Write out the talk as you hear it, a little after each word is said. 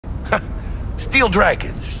Steal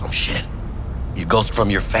dragons or some shit. You ghost from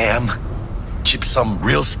your fam, chip some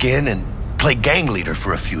real skin, and play gang leader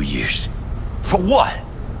for a few years. For what?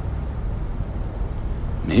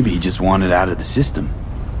 Maybe he just wanted out of the system.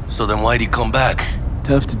 So then why'd he come back?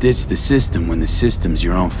 Tough to ditch the system when the system's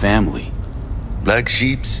your own family. Black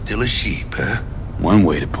sheep's still a sheep, huh? One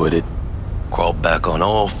way to put it. Crawled back on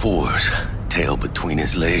all fours, tail between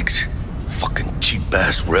his legs. Fucking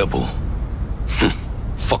cheap-ass rebel.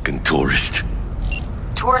 Fucking tourist.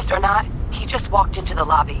 Tourist or not, he just walked into the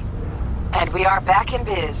lobby. And we are back in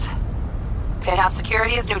biz. Penthouse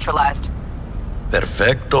security is neutralized.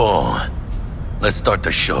 Perfecto. Let's start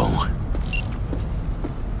the show.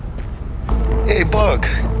 Hey, Bug.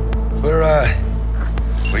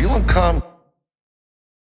 Were you on comm?